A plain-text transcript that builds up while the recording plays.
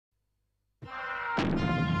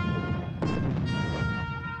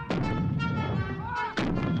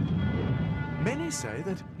Many say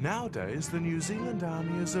that nowadays the New Zealand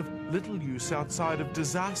Army is of little use outside of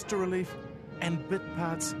disaster relief and bit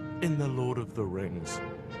parts in The Lord of the Rings.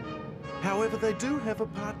 However, they do have a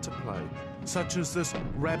part to play, such as this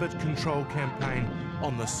rabbit control campaign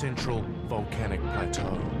on the central volcanic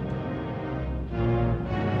plateau.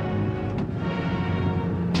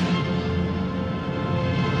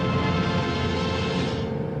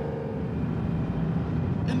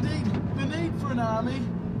 Indeed, the need for an army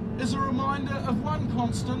is a reminder of one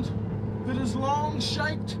constant that has long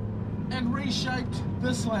shaped and reshaped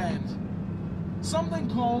this land. Something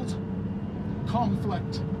called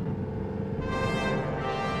conflict.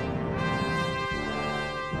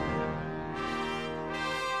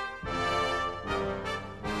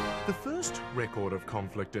 The first record of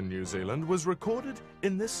conflict in New Zealand was recorded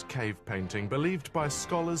in this cave painting, believed by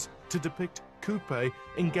scholars to depict Kupe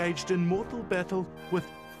engaged in mortal battle with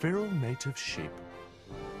feral native sheep.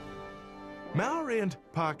 Maori and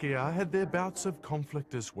Pākehā had their bouts of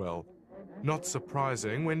conflict as well. Not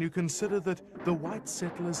surprising when you consider that the white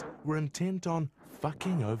settlers were intent on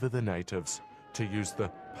fucking over the natives, to use the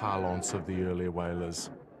parlance of the early whalers.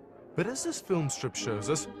 But as this film strip shows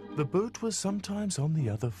us, the boot was sometimes on the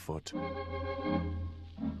other foot.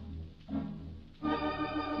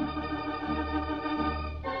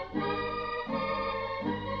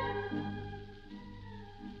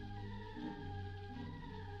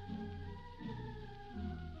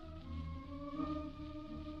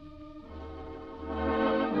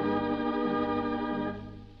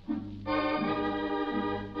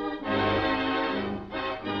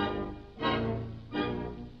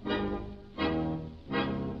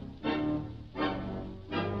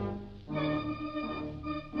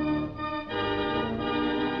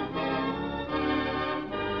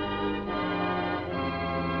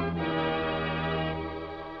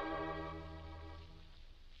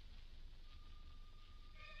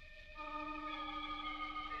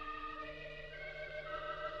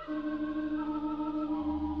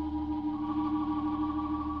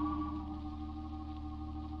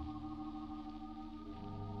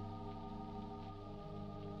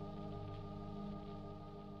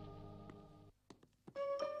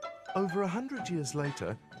 Over 100 years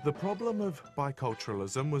later, the problem of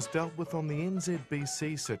biculturalism was dealt with on the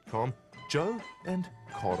NZBC sitcom Joe and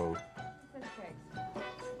Koro.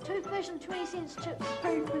 Two fish and 20 cents chips.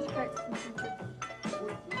 Two fish cakes.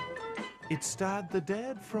 It starred the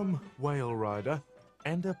dad from Whale Rider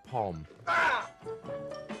and a pom.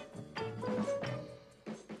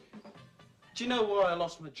 Do you know why I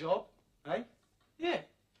lost my job, eh? Yeah.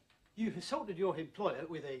 You assaulted your employer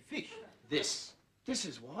with a fish. This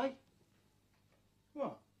is why.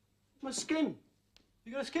 What? My skin.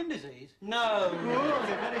 You got a skin disease? No. Oh,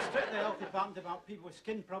 they're very strict, the health department, about people with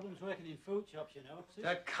skin problems working in food shops, you know. See?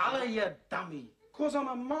 The colour, you dummy. 'Cause I'm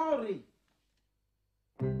a Maori.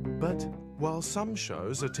 But while some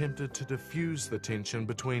shows attempted to diffuse the tension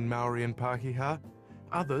between Maori and Pākehā,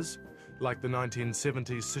 others, like the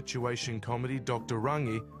 1970s situation comedy Dr.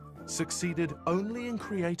 Rangi, succeeded only in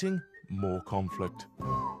creating more conflict.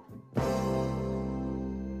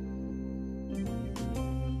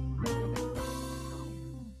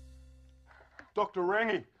 Dr.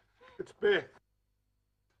 Rangi, it's Beth.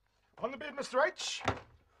 On the bed, Mr. H.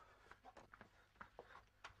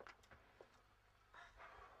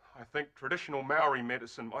 I think traditional Maori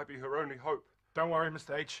medicine might be her only hope. Don't worry,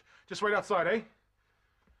 Mr. H. Just wait outside, eh?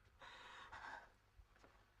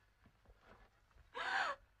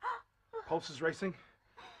 Pulse is racing.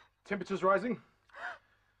 Temperature's rising.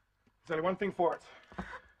 There's only one thing for it.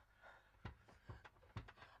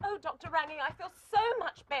 Oh, Dr. Rangi, I feel so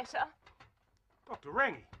much better. Dr.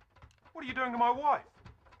 Rangi, what are you doing to my wife?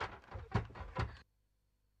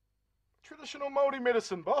 Traditional Māori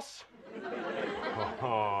medicine, boss.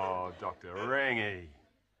 Oh, Dr. Rangi.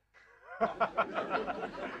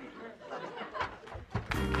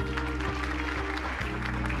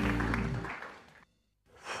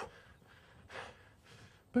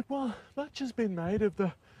 But while much has been made of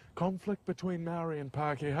the conflict between Maori and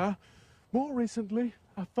Pākehā, more recently,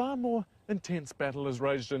 a far more intense battle has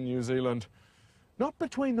raged in New Zealand. Not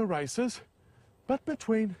between the races, but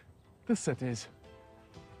between the cities.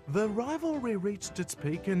 The rivalry reached its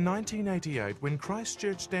peak in 1988 when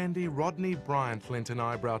Christchurch dandy Rodney Bryant lent an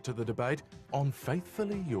eyebrow to the debate on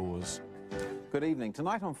Faithfully Yours. Good evening.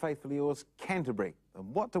 Tonight on Faithfully Yours, Canterbury.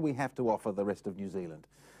 And what do we have to offer the rest of New Zealand?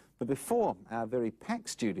 But before our very packed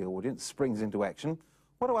studio audience springs into action,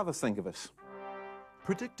 what do others think of us?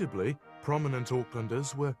 Predictably, prominent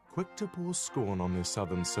Aucklanders were quick to pour scorn on their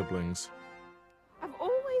southern siblings.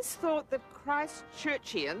 always thought that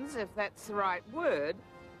Christchurchians, if that's the right word,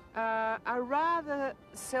 are rather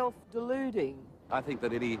self-deluding. I think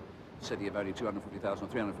that any city of only 250,000 or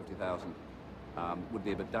 350,000 would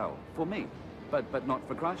be a bit dull for me, but not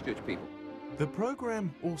for Christchurch people. The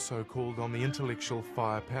programme also called on the intellectual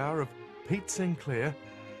firepower of Pete Sinclair,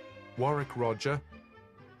 Warwick Roger,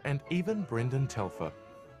 and even Brendan Telfer.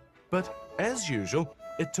 But as usual,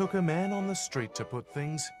 it took a man on the street to put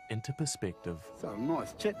things into perspective. Some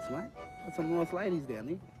nice chicks, mate. Got some nice ladies down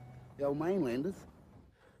here. The old mainlanders.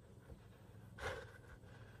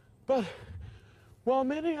 But while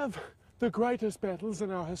many of the greatest battles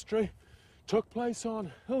in our history took place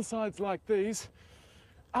on hillsides like these,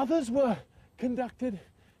 others were conducted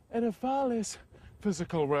in a far less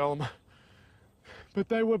physical realm. But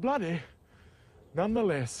they were bloody,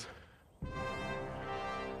 nonetheless.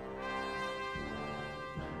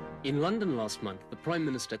 In London last month, the Prime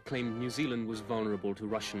Minister claimed New Zealand was vulnerable to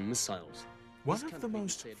Russian missiles. One of the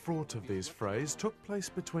most fraught of these frays took place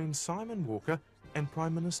between Simon Walker and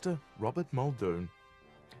Prime Minister Robert Muldoon.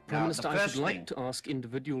 Prime Minister, I should like to ask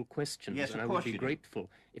individual questions, Yes, and I of would course be you do. grateful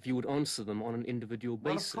if you would answer them on an individual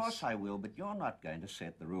basis. Well, of course I will, but you're not going to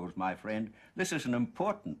set the rules, my friend. This is an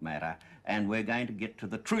important matter, and we're going to get to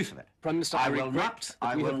the truth of it. Prime Minister, I regret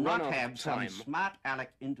that we will have not run out have of some time. smart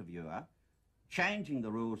aleck interviewer changing the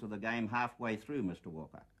rules of the game halfway through, Mr.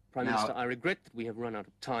 Walker. Prime Now, Minister, I regret that we have run out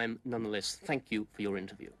of time. Nonetheless, thank you for your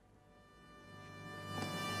interview.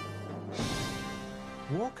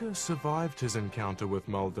 Walker survived his encounter with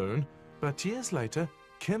Muldoon, but years later,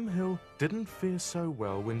 Kim Hill didn't fare so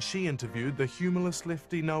well when she interviewed the humorless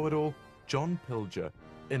lefty know-it-all John Pilger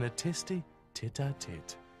in a testy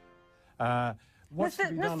tete-a-tete.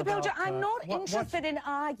 Mr. Pilger, I'm not interested in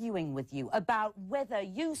arguing with you about whether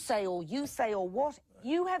you say or what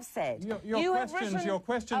you have said. Your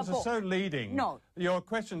questions are so leading. No. Your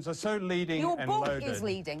questions are so leading Your and book loaded is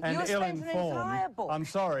leading. and You spent an ill-informed. entire book I'm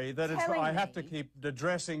sorry that it's, telling I have me- to keep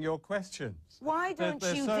addressing your questions. Why don't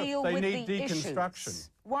you so, deal they with need the deconstruction. issues?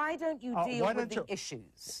 Why don't you deal why with don't the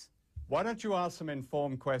issues? Why don't you ask some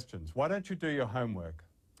informed questions? Why don't you do your homework?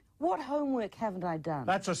 What homework haven't I done?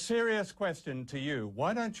 That's a serious question to you.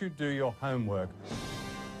 Why don't you do your homework?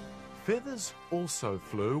 Feathers also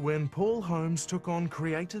flew when Paul Holmes took on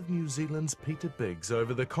Creative New Zealand's Peter Biggs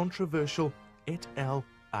over the controversial et al.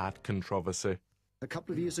 Art controversy. A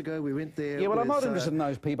couple of years ago, we went there. Yeah, well, I'm with, not interested in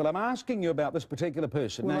those people. I'm asking you about this particular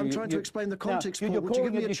person. Well, Now, I'm trying to explain the context, Paul. You're Would you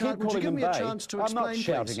give calling me it- a chance? keep Would you calling give me a them chance to they. explain, I'm not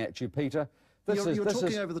shouting please? at you, Peter. You're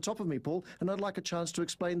talking over the top of me, Paul, and I'd like a chance to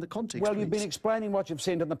explain the context. Well, you've been please. explaining what you've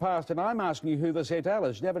said in the past, and I'm asking you who this et al.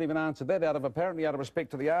 is. You haven't even answered that, apparently out of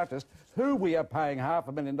respect to the artist, who we are paying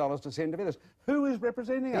 $500,000 to send to this. Who is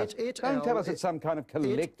representing us? Don't tell us it's some kind of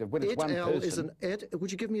collective when it's one person.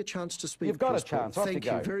 Would you give me a chance to speak? You've got please, a chance. Paul? Off you Thank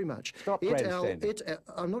go. you very much. Stop grandstanding.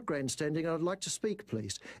 I'm not grandstanding. I'd like to speak,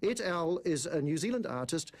 please. Et al. Is a New Zealand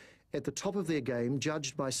artist at the top of their game,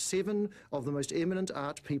 judged by 7 of the most eminent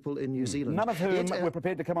art people in New Zealand. None of whom were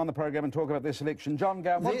prepared to come on the programme and talk about their selection. John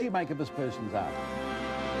Gow, what do you make of this person's art?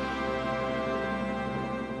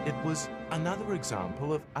 It was another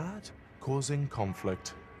example of art causing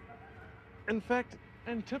conflict. In fact,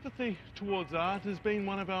 antipathy towards art has been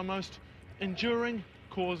one of our most enduring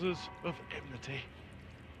causes of enmity.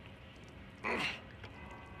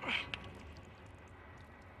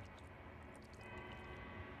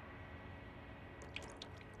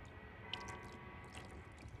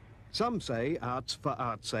 Some say art's for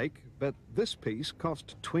art's sake, but this piece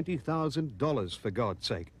cost $20,000 for God's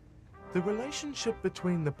sake. The relationship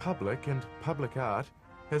between the public and public art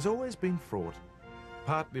has always been fraught,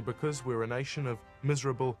 partly because we're a nation of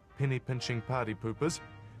miserable, penny-pinching party poopers,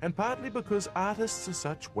 and partly because artists are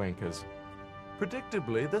such wankers.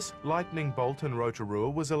 Predictably, this lightning bolt in Rotorua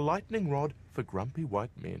was a lightning rod for grumpy white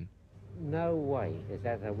men. No way is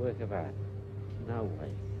that a work of art. No way.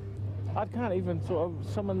 I can't even sort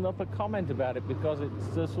of summon up a comment about it because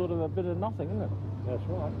it's sort of a bit of nothing, isn't it? That's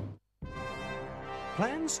right.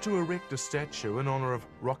 Plans to erect a statue in honour of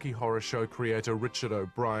Rocky Horror Show creator Richard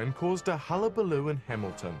O'Brien caused a hullabaloo in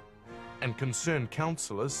Hamilton, and concerned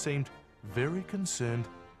councillors seemed very concerned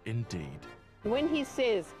indeed. When he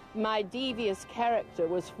says, my devious character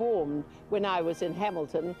was formed when I was in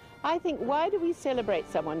Hamilton, I think, why do we celebrate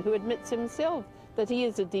someone who admits himself that he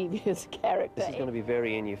is a devious character? This is going to be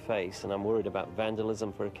very in your face, and I'm worried about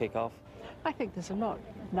vandalism for a kick-off. I think there's a lot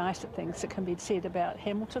nicer things that can be said about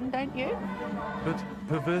Hamilton, don't you? But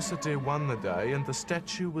perversity won the day, and the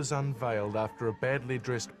statue was unveiled after a badly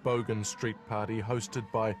dressed bogan street party hosted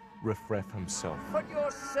by riffraff himself. Put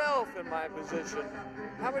yourself in my position.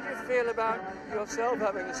 How would you feel about yourself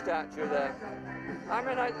having a statue there? I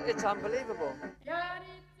mean, it's unbelievable.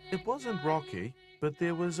 It wasn't Rocky, but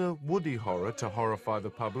there was a woody horror to horrify the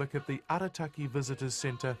public at the Arataki Visitors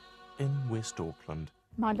Centre in West Auckland.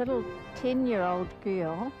 My little 10-year-old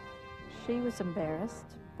girl, she was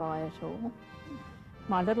embarrassed by it all.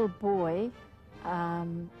 My little boy,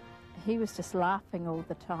 he was just laughing all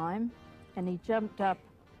the time, and he jumped up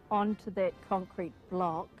onto that concrete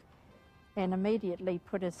block and immediately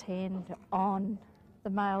put his hand on the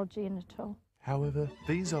male genital. However,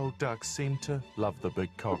 these old ducks seem to love the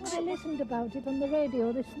big cocks. I listened about it on the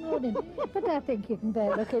radio this morning, but I think you can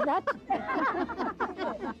bear looking at.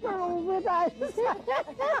 Oh, but I...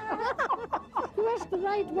 You asked the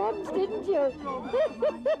right ones, didn't you?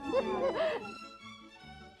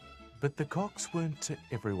 But the cocks weren't to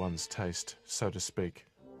everyone's taste, so to speak.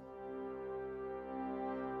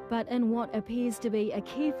 But in what appears to be a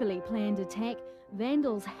carefully planned attack,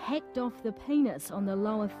 vandals hacked off the penis on the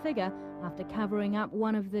lower figure after covering up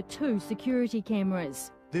one of the 2 security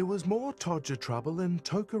cameras. There was more Todger trouble in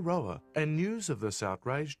Tokeroa, and news of this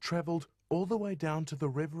outrage travelled all the way down to the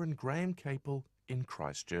Reverend Graham Capel in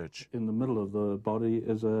Christchurch. In the middle of the body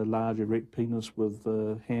is a large erect penis with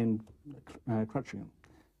the hand crutching it.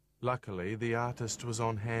 Luckily, the artist was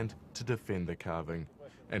on hand to defend the carving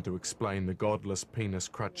and to explain the godless penis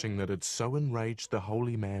crutching that had so enraged the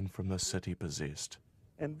holy man from the city possessed.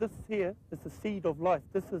 And this here is the seed of life.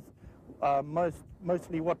 This is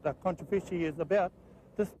mostly what the controversy is about.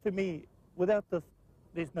 This, to me, without this,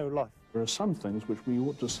 there's no life. There are some things which we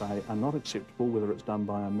ought to say are not acceptable, whether it's done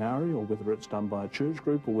by a Maori or whether it's done by a church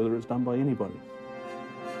group or whether it's done by anybody.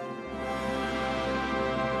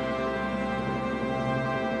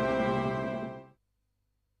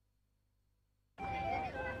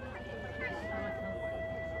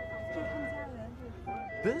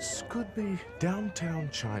 This could be downtown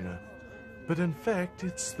China, but in fact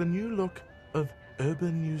it's the new look of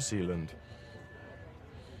urban New Zealand.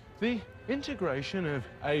 The integration of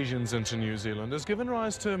Asians into New Zealand has given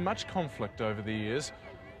rise to much conflict over the years,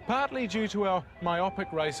 partly due to our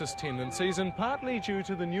myopic racist tendencies and partly due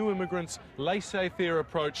to the new immigrants' laissez-faire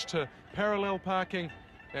approach to parallel parking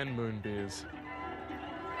and moon bears.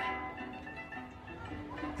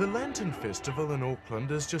 The Lantern Festival in Auckland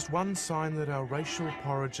is just one sign that our racial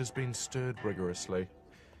porridge has been stirred rigorously.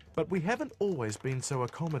 But we haven't always been so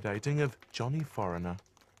accommodating of Johnny Foreigner.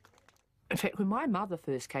 In fact, when my mother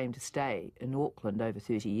first came to stay in Auckland over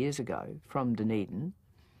 30 years ago from Dunedin,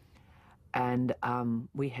 and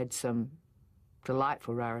we had some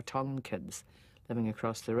delightful Rarotongan kids living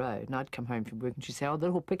across the road, and I'd come home from work and she'd say, "Oh, the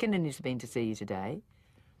little pickaninny's been to see you today."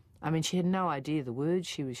 I mean, she had no idea the words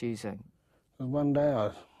she was using. One day I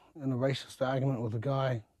was in a racist argument with a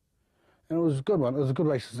guy, and it was a good one. It was a good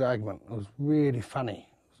racist argument. It was really funny.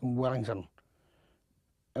 It was in Wellington.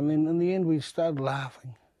 And then in the end we started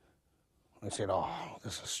laughing. I said, "Oh,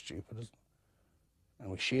 this is stupid, isn't it?"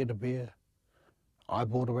 And we shared a beer. I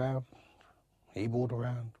bought a round. He bought a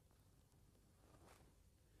round.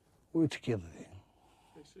 We were together then.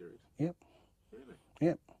 Are you serious? Yep. Really?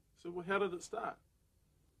 Yep. So how did it start?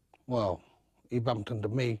 Well, he bumped into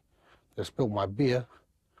me. They spilled my beer.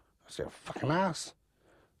 I said, "Fucking ass."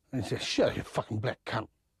 And he said, "Shut up, you fucking black cunt."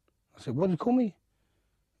 I said, "What did you call me?"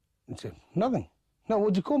 He said, "Nothing." "No, what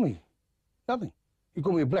did you call me?" "Nothing." "You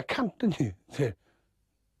called me a black cunt, didn't you?" I said,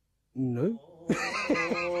 "No."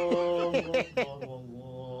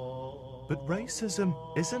 But racism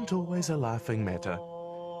isn't always a laughing matter,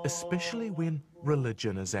 especially when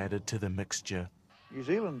religion is added to the mixture. New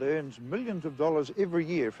Zealand earns millions of dollars every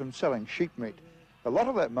year from selling sheep meat. A lot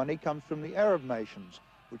of that money comes from the Arab nations,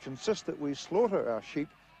 which insist that we slaughter our sheep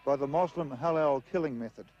by the Muslim halal killing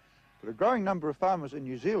method. But a growing number of farmers in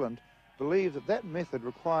New Zealand believe that that method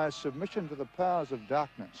requires submission to the powers of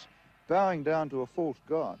darkness, bowing down to a false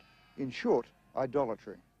god. In short,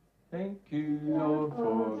 idolatry. Thank you, Lord,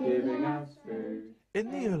 for giving us food.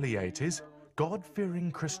 In the early 80s,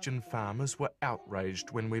 God-fearing Christian farmers were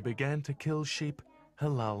outraged when we began to kill sheep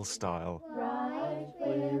halal style. Right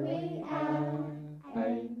where we are.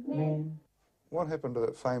 Amen. What happened to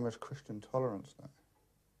that famous Christian tolerance day?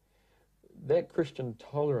 That Christian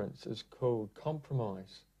tolerance is called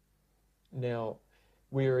compromise. Now,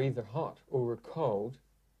 we are either hot or we're cold.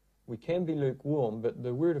 We can be lukewarm, but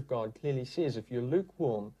the Word of God clearly says, if you're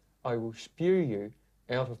lukewarm, I will spew you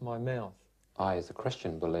out of my mouth. I, as a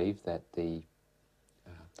Christian, believe that the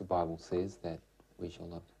Bible says that we shall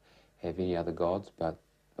not have any other gods but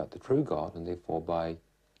the true God, and therefore by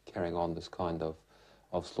carrying on this kind of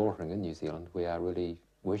slaughtering in New Zealand, we are really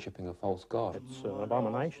worshipping a false god. It's an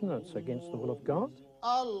abomination. It's against the will of God.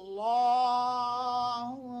 Allahu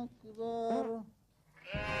Akbar.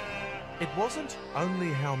 It wasn't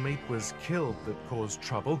only how meat was killed that caused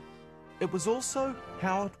trouble, it was also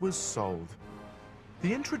how it was sold.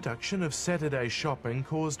 The introduction of Saturday shopping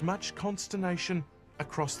caused much consternation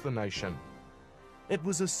across the nation. It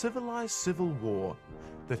was a civilized civil war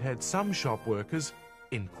that had some shop workers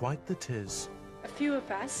in quite the tiz. A few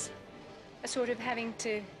of us are sort of having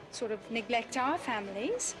to neglect our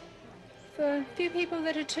families for a few people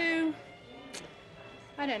that are too,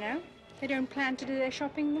 I don't know, they don't plan to do their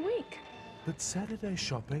shopping in the week. But Saturday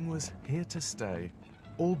shopping was here to stay,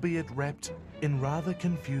 albeit wrapped in rather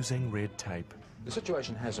confusing red tape. The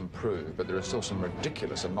situation has improved, but there are still some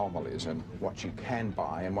ridiculous anomalies in what you can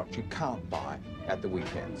buy and what you can't buy at the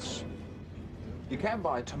weekends. You can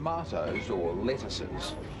buy tomatoes or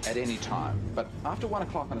lettuces at any time, but after 1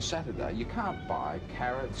 o'clock on a Saturday, you can't buy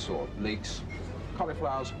carrots or leeks,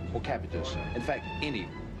 cauliflowers or cabbages. In fact, any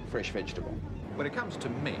fresh vegetable. When it comes to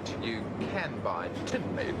meat, you can buy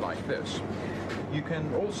tinned meat like this. You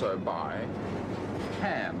can also buy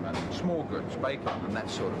ham and small goods, bacon and that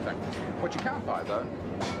sort of thing. What you can't buy, though,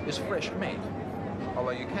 is fresh meat,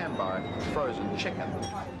 although you can buy frozen chicken.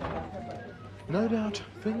 No doubt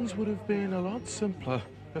things would have been a lot simpler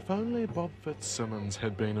if only Bob Fitzsimmons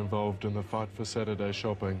had been involved in the fight for Saturday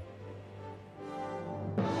shopping.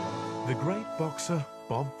 The great boxer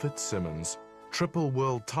Bob Fitzsimmons, triple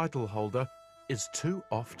world title holder, is too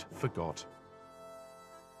oft forgot.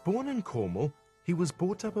 Born in Cornwall, he was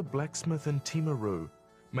brought up a blacksmith in Timaru,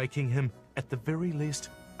 making him, at the very least,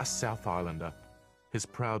 a South Islander. His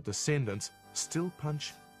proud descendants still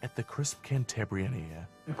punch at the crisp Cantabrian air.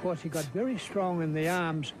 Of course, he got very strong in the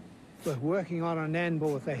arms with working on an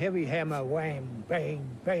anvil with a heavy hammer, wham, bang,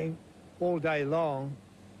 bang, all day long,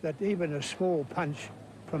 that even a small punch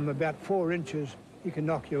from about 4 inches, he can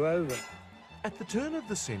knock you over. At the turn of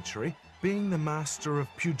the century, being the master of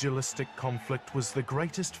pugilistic conflict was the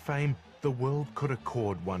greatest fame the world could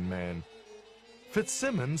accord one man.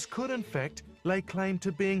 Fitzsimmons could, in fact, lay claim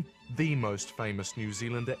to being the most famous New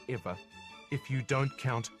Zealander ever, if you don't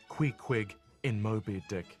count Queequeg in Moby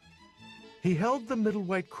Dick. He held the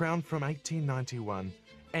middleweight crown from 1891,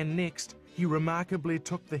 and next he remarkably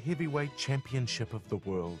took the heavyweight championship of the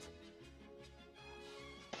world.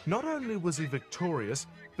 Not only was he victorious,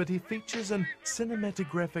 but he features in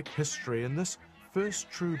cinematographic history in this first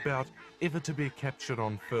true bout ever to be captured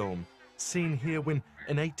on film, seen here when,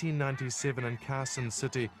 in 1897 in Carson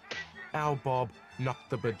City, our Bob knocked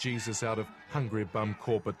the bejesus out of Hungry Bum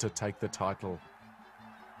Corbett to take the title.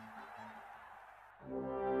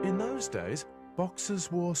 In those days,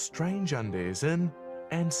 boxers wore strange undies in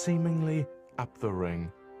and seemingly up the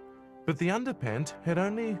ring. But the underpant had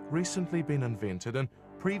only recently been invented, and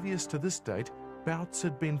previous to this date, bouts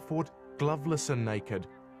had been fought gloveless and naked,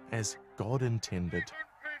 as God intended.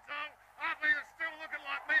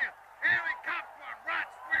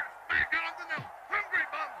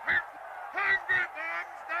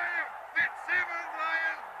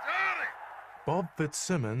 Bob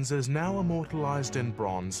Fitzsimmons is now immortalised in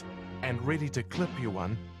bronze and ready to clip you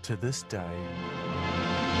one to this day.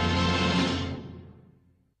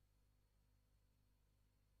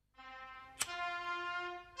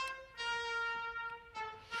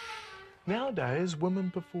 Nowadays,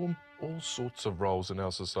 women perform all sorts of roles in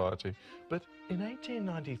our society, but in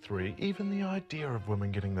 1893, even the idea of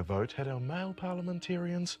women getting the vote had our male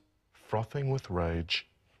parliamentarians frothing with rage.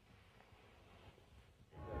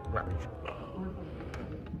 Rubbish.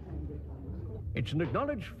 It's an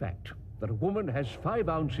acknowledged fact that a woman has 5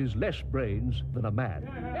 ounces less brains than a man.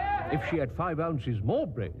 If she had 5 ounces more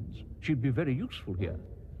brains, she'd be very useful here.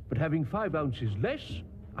 But having 5 ounces less,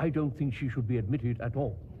 I don't think she should be admitted at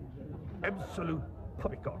all. Absolute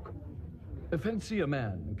poppycock. Fancy a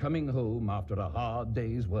man coming home after a hard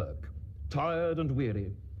day's work, tired and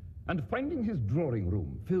weary, and finding his drawing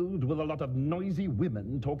room filled with a lot of noisy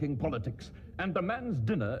women talking politics, and the man's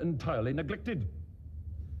dinner entirely neglected.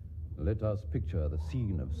 Let us picture the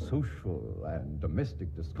scene of social and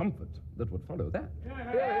domestic discomfort that would follow that.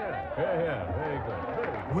 Very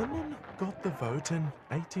good. Women got the vote in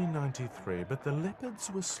 1893, but the Leopards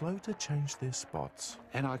were slow to change their spots.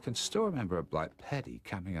 And I can still remember a bloke, Paddy,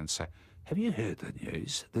 coming and say, "Have you heard the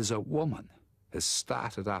news? There's a woman has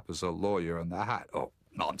started up as a lawyer in the Hut." Oh,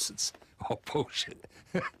 nonsense. Oh, bullshit.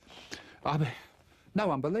 I mean, no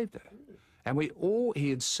one believed it. And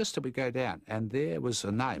he insisted we go down, and there was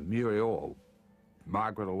a name, Muriel,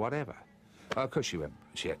 Margaret or whatever. Of course, she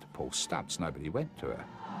had to pull stumps. Nobody went to her.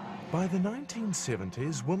 By the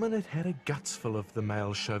 1970s, women had had a guts full of the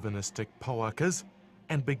male chauvinistic poakas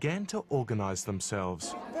and began to organise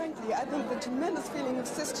themselves. Frankly, I think the tremendous feeling of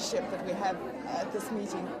sistership that we have at this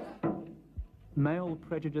meeting. Male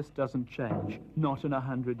prejudice doesn't change, not in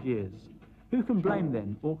 100 years. Who can blame,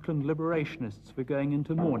 then, Auckland liberationists for going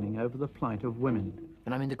into mourning over the plight of women?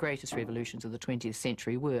 And I mean, the greatest revolutions of the 20th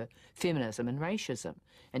century were feminism and racism.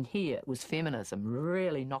 And here was feminism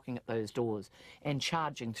really knocking at those doors and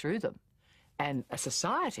charging through them. And a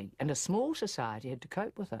society, and a small society, had to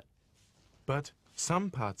cope with it. But some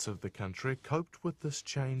parts of the country coped with this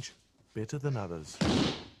change better than others.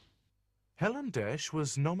 Helen Dash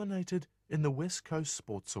was nominated in the West Coast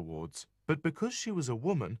Sports Awards, but because she was a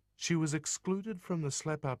woman, she was excluded from the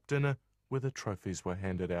slap-up dinner where the trophies were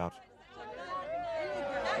handed out.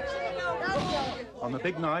 On the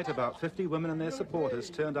big night, about 50 women and their supporters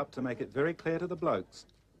turned up to make it very clear to the blokes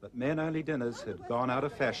that men-only dinners had gone out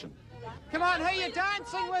of fashion. Come on, who are you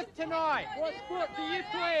dancing with tonight? What sport do you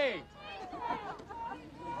play?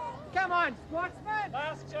 Come on, Scotsman!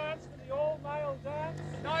 Last chance for the all-male dance.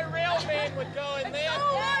 No real men would go in there. It's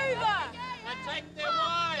all over! They take their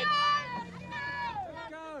wives. Let's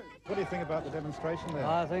go. What do you think about the demonstration there?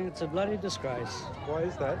 I think it's a bloody disgrace. Why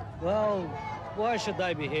is that? Well, why should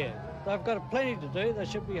they be here? They've got plenty to do. They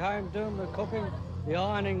should be home doing the cooking, the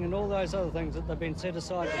ironing and all those other things that they've been set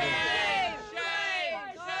aside to do.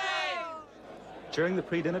 During the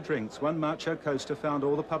pre-dinner drinks, one macho coaster found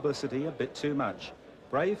all the publicity a bit too much.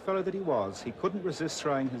 Brave fellow that he was, he couldn't resist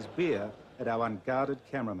throwing his beer at our unguarded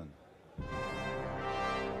cameraman.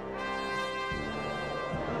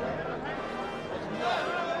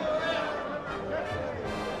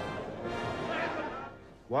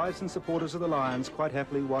 Wives and supporters of the Lions quite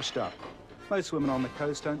happily washed up. Most women on the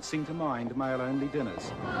coast don't seem to mind male-only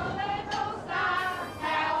dinners.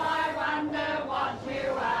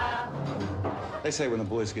 They say when the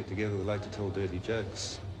boys get together, they like to tell dirty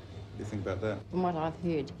jokes. What do you think about that? From what I've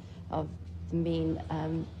heard of the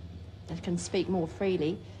men that can speak more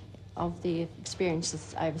freely of their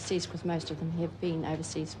experiences overseas, because most of them have been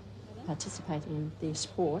overseas participating in their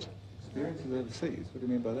sport. Experiences overseas? What do you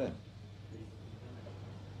mean by that?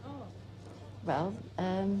 Well,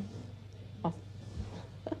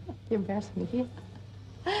 you're embarrassing me here.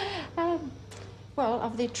 Well,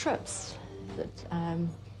 of their trips that,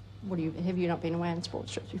 have you not been away on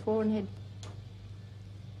sports trips before and had?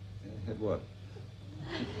 Had what?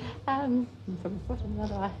 From a foot and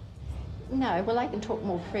another eye. No, well, they can talk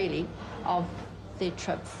more freely of their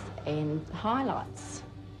trips and highlights.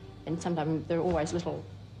 And sometimes there are always little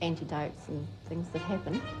antidotes and things that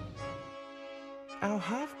happen. Our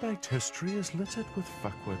half-baked history is littered with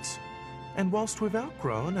fuckwits. And whilst we've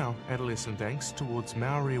outgrown our adolescent angst towards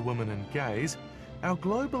Maori women and gays, our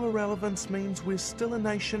global irrelevance means we're still a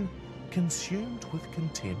nation consumed with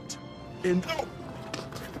contempt. In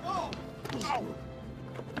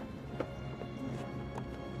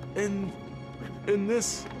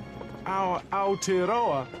this, our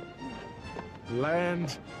Aotearoa,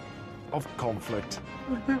 land of conflict.